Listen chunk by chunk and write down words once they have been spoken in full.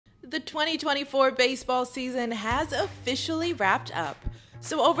The 2024 baseball season has officially wrapped up,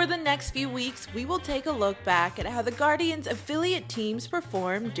 so over the next few weeks, we will take a look back at how the Guardians' affiliate teams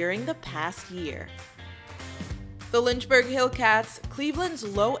performed during the past year. The Lynchburg Hillcats, Cleveland's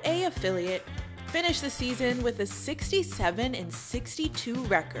low A affiliate, finished the season with a 67-62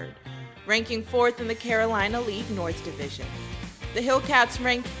 record, ranking 4th in the Carolina League North Division. The Hillcats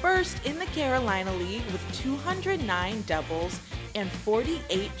ranked 1st in the Carolina League with 209 doubles and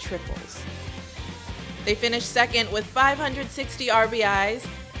 48 triples. They finished 2nd with 560 RBIs,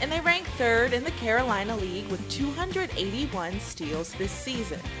 and they ranked 3rd in the Carolina League with 281 steals this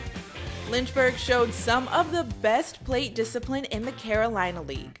season. Lynchburg showed some of the best plate discipline in the Carolina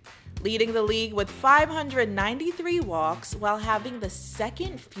League, leading the league with 593 walks while having the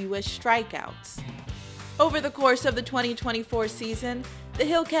 2nd fewest strikeouts. Over the course of the 2024 season, the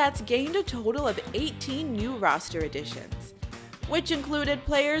Hillcats gained a total of 18 new roster additions, which included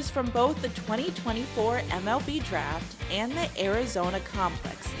players from both the 2024 MLB Draft and the Arizona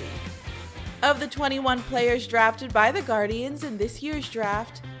Complex League. Of the 21 players drafted by the Guardians in this year's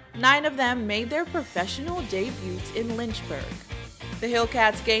draft, 9 of them made their professional debuts in Lynchburg. The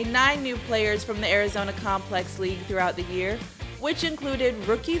Hillcats gained 9 new players from the Arizona Complex League throughout the year, which included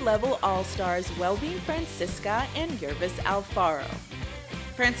rookie-level all-stars Welbein Francisca and Yervis Alfaro.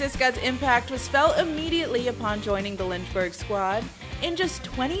 Francisca's impact was felt immediately upon joining the Lynchburg squad. In just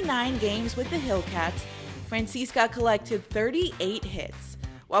 29 games with the Hillcats, Francisca collected 38 hits,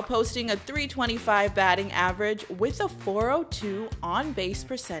 while posting a .325 batting average with a .402 on-base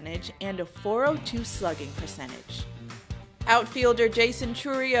percentage and a .402 slugging percentage. Outfielder Jason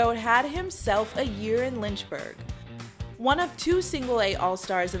Churio had himself a year in Lynchburg. One of 2 Single-A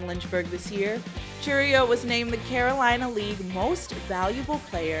All-Stars in Lynchburg this year, Churio was named the Carolina League Most Valuable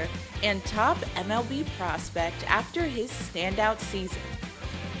Player and Top MLB Prospect after his standout season.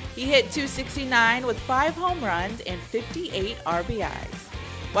 He hit .269 with 5 home runs and 58 RBIs,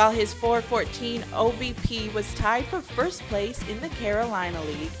 while his .414 OBP was tied for first place in the Carolina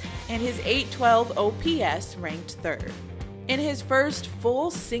League, and his .812 OPS ranked 3rd. In his first full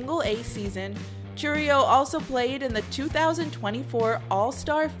Single-A season, Churio also played in the 2024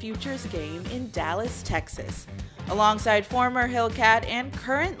 All-Star Futures game in Dallas, Texas, alongside former Hillcat and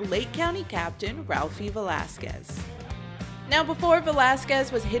current Lake County captain Ralphie Velasquez. Now, before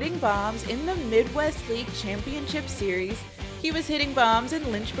Velasquez was hitting bombs in the Midwest League Championship Series, he was hitting bombs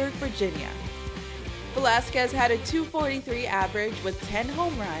in Lynchburg, Virginia. Velasquez had a .243 average with 10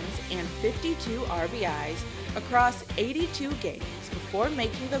 home runs and 52 RBIs across 82 games before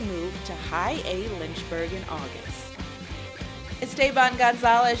making the move to High A Lynchburg in August. Esteban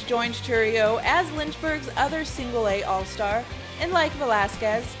Gonzalez joined Churio as Lynchburg's other Single-A All-Star, and like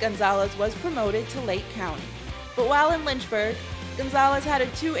Velasquez, Gonzalez was promoted to Lake County. But while in Lynchburg, Gonzalez had a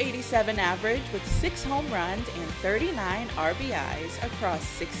 .287 average with 6 home runs and 39 RBIs across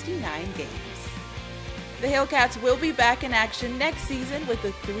 69 games. The Hillcats will be back in action next season with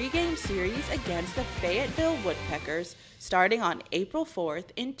a 3-game series against the Fayetteville Woodpeckers starting on April 4th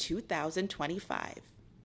in 2025.